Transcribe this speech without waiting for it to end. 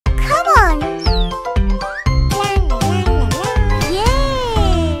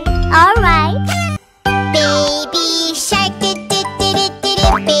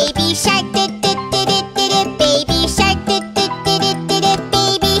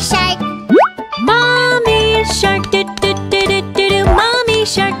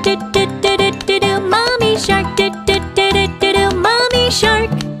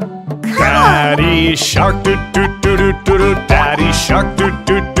shark, doo doo doo doo doo doo. Daddy shark, doo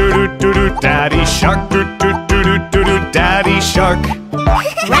doo doo doo doo doo. Daddy shark, doo doo doo doo doo doo. Daddy shark.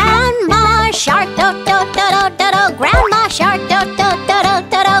 Grandma shark, do do do do do do. Grandma shark, do do do do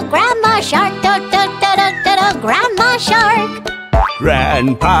do do. Grandma shark, do do do do do do. Grandma shark.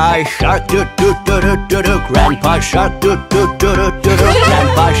 Grandpa shark, doo doo doo doo doo doo. Grandpa shark, doo doo doo doo doo doo.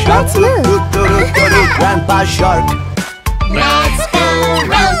 Grandpa shark, doo doo doo doo doo. Grandpa shark. Let's go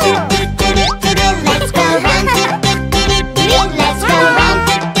round, do do do do do do. Let's go round, do do do do do. Let's go round,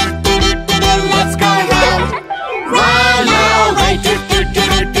 do do do do do. Let's go round. Run away, do do do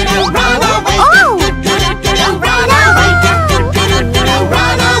do do. Run away, do do do do do. Run away, do do do do do.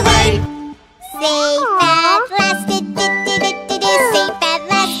 Run away. Safe at last, do do do do do. Safe at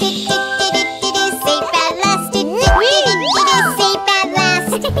last, do do do do do. Safe at last, do do do do do. Safe at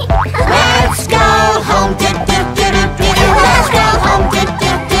last. Let's go home, do do do do do. Let's go home, do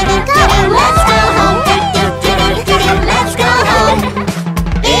do do do do. Let's go home, do do do do do. Let's go home.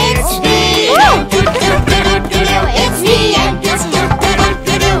 It's the end, do do do do do. It's the end, do do do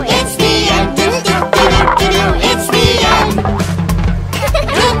do do. It's the end, do do do do do. It's the end.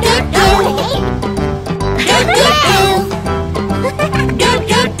 Do do do. Do do do. Do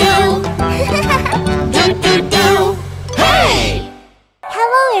do do. Do do do. Hey!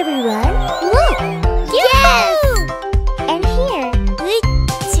 Hello, everyone. Look. Yes. And here.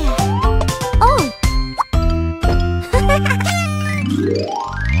 Oh.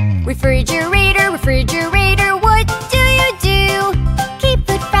 Refrigerator, refrigerator, what do you do? Keep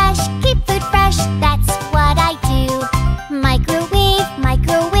food fresh, that's what I do. Microwave,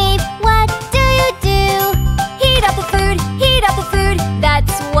 microwave, what do you do? Heat up the food,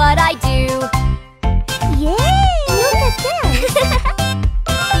 that's what I do. Yeah, look at that.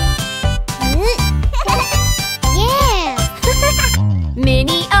 Yeah.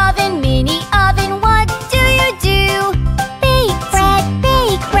 Mini oven, what do you do?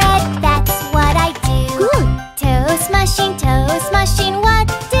 Bake bread, that's what I do. Good. Toast machine, what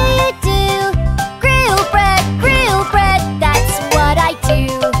do you do? Grill bread, that's what I do.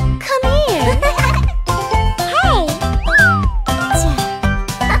 Come here. Hey.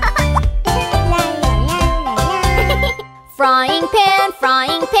 Frying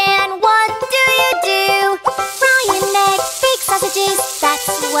pan, what do you do? Fry an egg, bake sausages, that's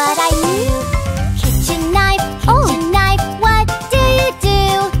what I do. Kitchen knife, what do you do?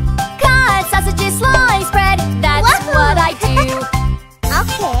 Cut sausages, slice bread, that's what I do.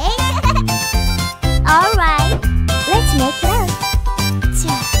 Okay. Alright, let's make love.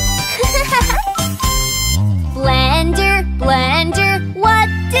 Blender, what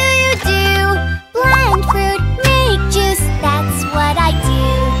do you do? Blend fruit, make juice, that's what I do.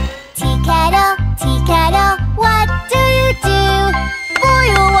 Tea kettle, what do you do?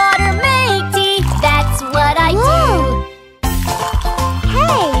 Boil water, make tea, that's what I do.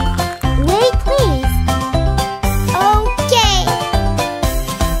 Hey, wait please. Okay.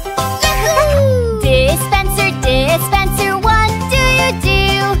 Yahoo! Dispenser, what do you do?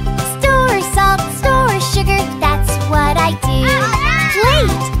 Store salt, store sugar, that's what I do.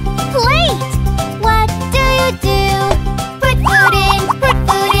 Plate, what do you do? Put food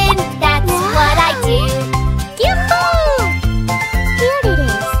in, that's what I do. Yoo-hoo! Here it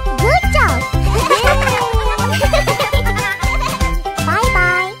is. Good job.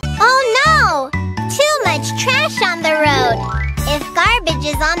 Bye-bye. Oh no! Too much trash on the road. If garbage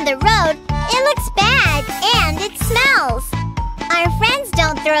is on the road, it looks bad and it smells. Our friends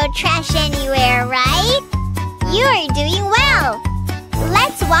don't throw trash anywhere, right? You're doing well.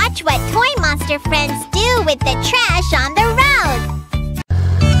 Let's watch what Toy Monster friends do with the trash on the road.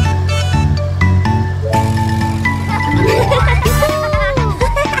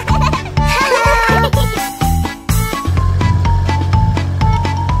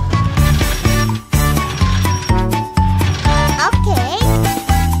 Okay.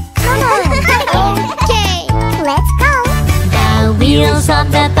 Come on. Okay. Let's go. The wheels on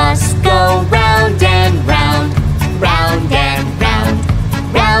the bus go round and round, round and round,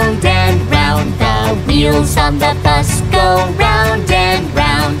 round and round. The wheels on the bus go round and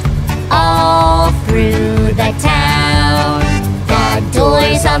round, all through the town. The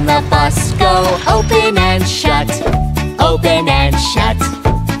doors on the bus go open and shut, open and shut,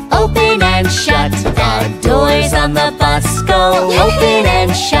 open and shut. The doors on the bus go open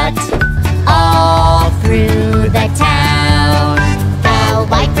and shut, all through the town. The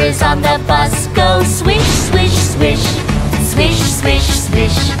wipers on the bus go swish, swish, swish, swish, swish,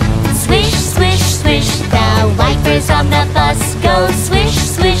 swish, swish, swish, swish. The wipers on the bus go swish,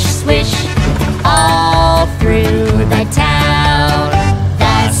 swish, swish, all through the town.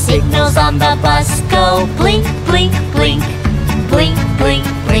 The signals on on the bus go blink, blink, blink. Blink, blink,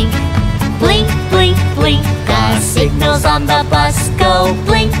 blink. Blink, blink, blink. The signals on the bus go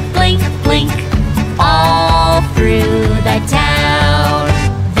blink, blink, blink. All through the town.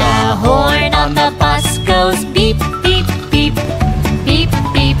 The horn on the bus goes beep, beep, beep. Beep,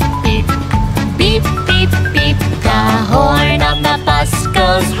 beep, beep. Beep, beep, beep. The horn on the bus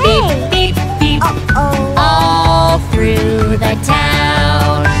goes beep, beep, beep. All through the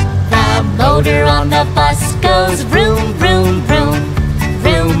town. The motor on the bus goes vroom, vroom, vroom.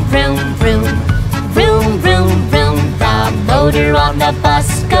 Vroom, vroom, vroom. Vroom, vroom, vroom. The motor on the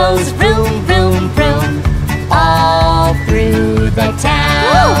bus goes vroom, vroom, vroom. All through the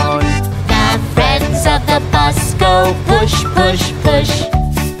town. The friends of the bus go push, push, push.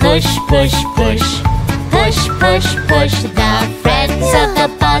 Push, push, push. Push, push, push. The friends of the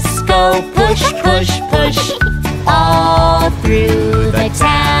bus go push, push, push. All through the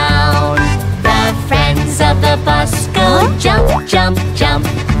town. The friends of the bus go jump, jump, jump.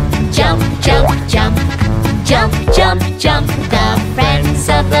 Jump, jump, jump. Jump, jump, jump. The friends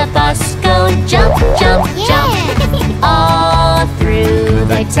of the bus go jump, jump, jump. All through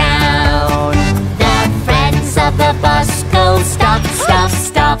the town. The friends of the bus go stop, stop,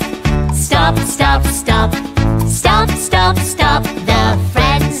 stop. Stop, stop, stop. Stop, stop, stop. The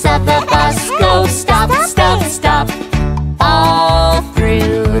friends of the bus go stop, stop, stop. All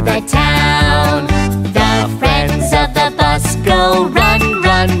through the town. The friends of the bus go run,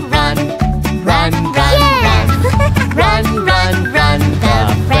 run, run. Run, run, run. Run, run, run. The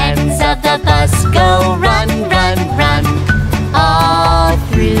friends of the bus go run, run, run. All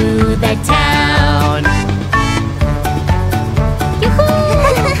through the town.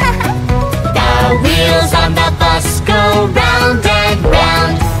 The wheels on the bus go round and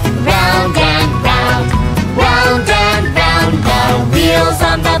round. Round and round. Round and round. The wheels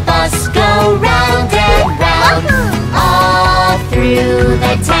on the bus go round and round. All through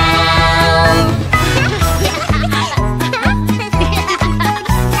the town.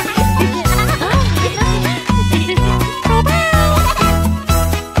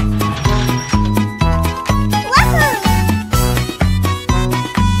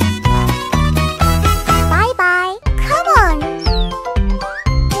 Bye-bye. Come on.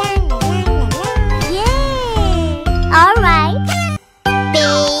 Yay! All right.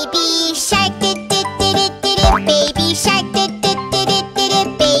 Baby shark, baby shark,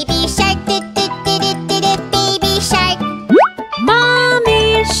 baby shark, baby shark.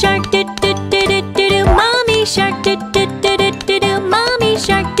 Mommy shark, do do do do do do. Mommy shark, do do do do do do. Mommy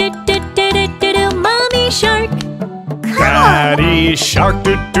shark, do do do do do do. Mommy shark. Daddy shark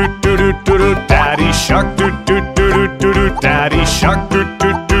do do do do do do. Daddy shark do do do do do do. Daddy shark do do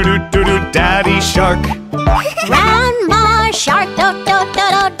do do do do. Daddy shark. Grandma shark, do do do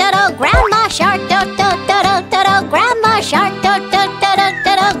do do do. Grandma shark, do do do do do do. Grandma shark, do do do do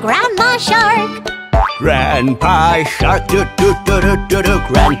do do. Grandma shark. Grandpa shark do do do do do do.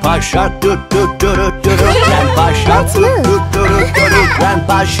 Grandpa shark do do do do do do. Grandpa shark do do do do do do.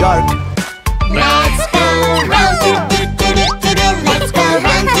 Grandpa shark. Let's go round, do do do do do do. Let's go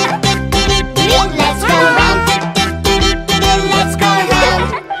round, do do do do do do. Let's go round, do do do do do do. Let's go round.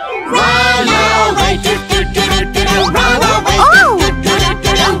 Run away, do do do do do do. Run away, do do do do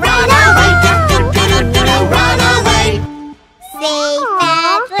do do. Run away, do do do do do do. Run away. Safe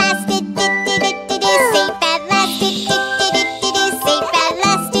at last, do do do do do do. Safe at last, do do do do do do. Safe at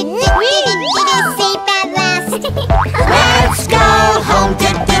last, do do do do do. Safe at last. Let's go home, do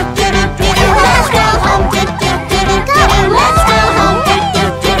do do do do do. Let's go home, do do do do do do. Let's go home, do do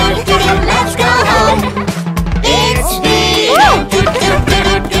do do do do. Let's go home. It's the end, do do do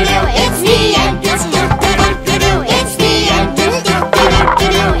do do do. It's the end, do do do do do do. It's the end, do do do do do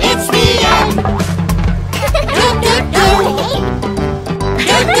do. It's the end. Do do do.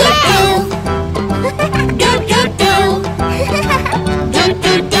 Do do do. Do do do. Do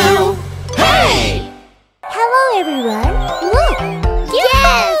do do. Hey! Hello, everyone. Look.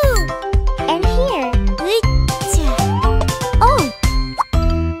 Yes. And here. Oh.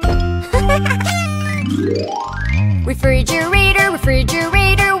 Refrigerator,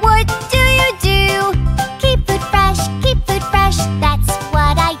 refrigerator, what do you do? Keep food fresh, that's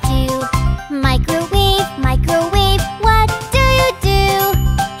what I do. Microwave, microwave, what do you do?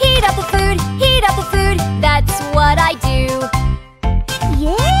 Heat up the food, that's what I do.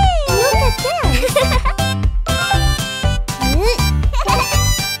 Yay! Look at that!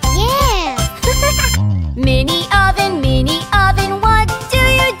 Yeah! Mini oven, what do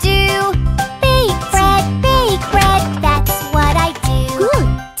you do? Bake bread, that's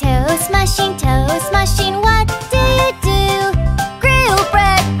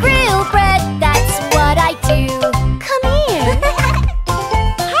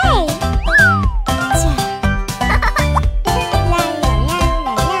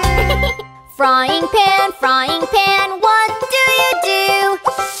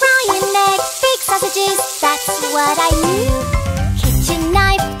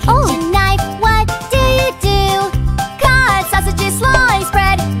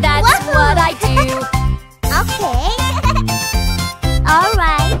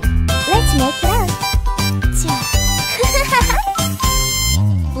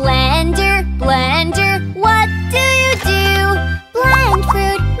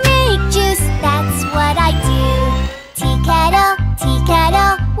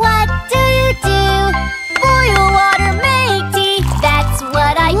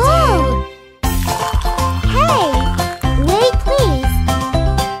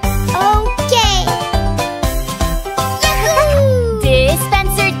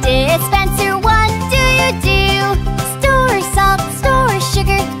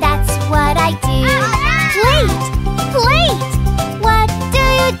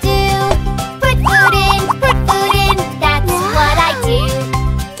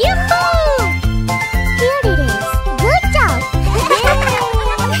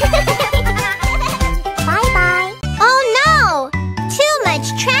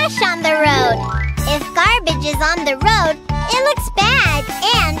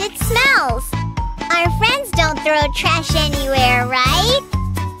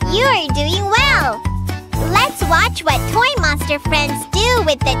You're doing well! Let's watch what Toy Monster friends do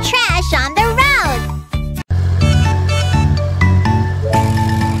with the trash on the road!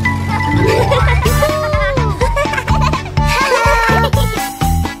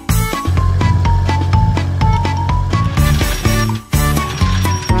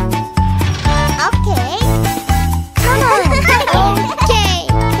 Okay. Come on! Okay,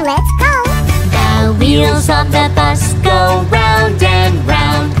 let's go! The wheels on the bus go round and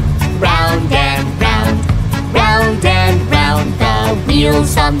round, round and round, round and round. The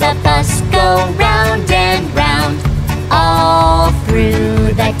wheels on the bus go round and round, all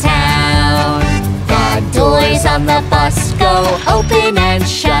through the town. The doors on the bus go open and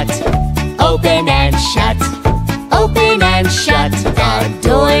shut, open and shut, open and shut. The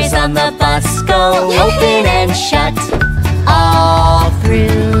doors on the bus go open and shut, all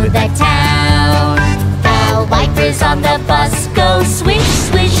through the town. The wipers on the bus go swish,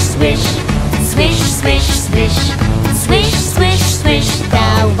 swish, swish, swish, swish, swish, swish, swish, swish.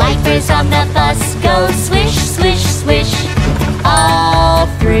 The wipers on the bus go swish, swish, swish, all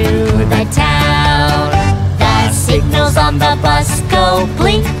through the town. The signals on the bus go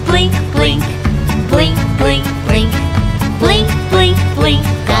blink, blink, blink, blink, blink, blink, blink, blink, blink.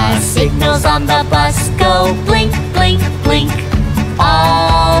 The signals on the bus go blink, blink, blink,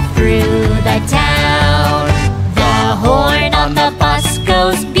 all through the town. The horn on the bus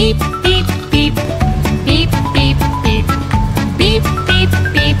goes beep, beep, beep, beep, beep, beep, beep, beep,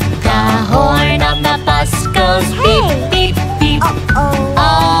 beep. The horn on the bus goes beep, beep, beep,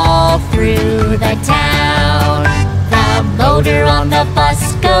 all through the town. The motor on the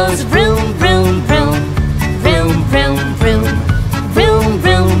bus goes vroom, vroom, vroom, vroom, vroom, vroom, vroom,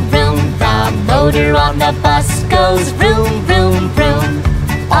 vroom, vroom. The motor on the bus goes vroom, vroom, vroom,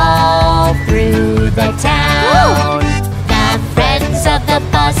 all through the town. The friends of the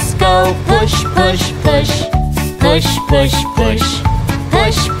bus go push, push, push, push, push, push,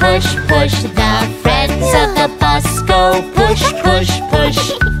 push, push, push. The friends of the bus go push, push, push,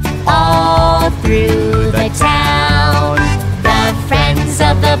 all through the town. The friends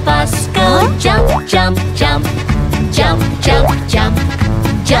of the bus go jump, jump, jump, jump, jump, jump,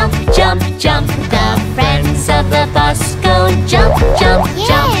 jump, jump, jump. The friends of the bus go jump, jump,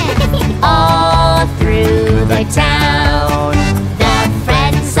 jump, all through the town. The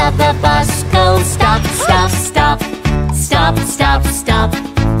friends of the bus go stop, stop, stop, stop, stop, stop,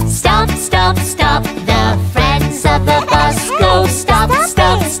 stop, stop, stop. The friends of the bus go stop,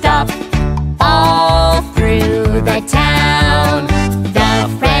 stop, stop, all through the town. The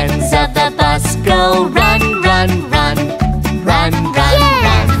friends of the bus go run, run, run, run, run,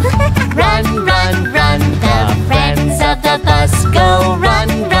 run, run, run, run. The friends of the bus go run,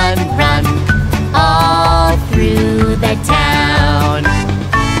 run, run, all through the town.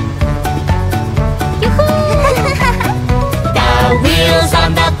 The wheels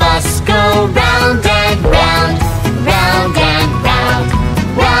on the bus go round and round, round and round,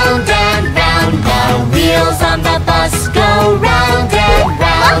 round and round. The wheels on the bus go round and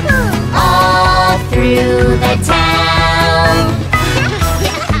round, all through the town.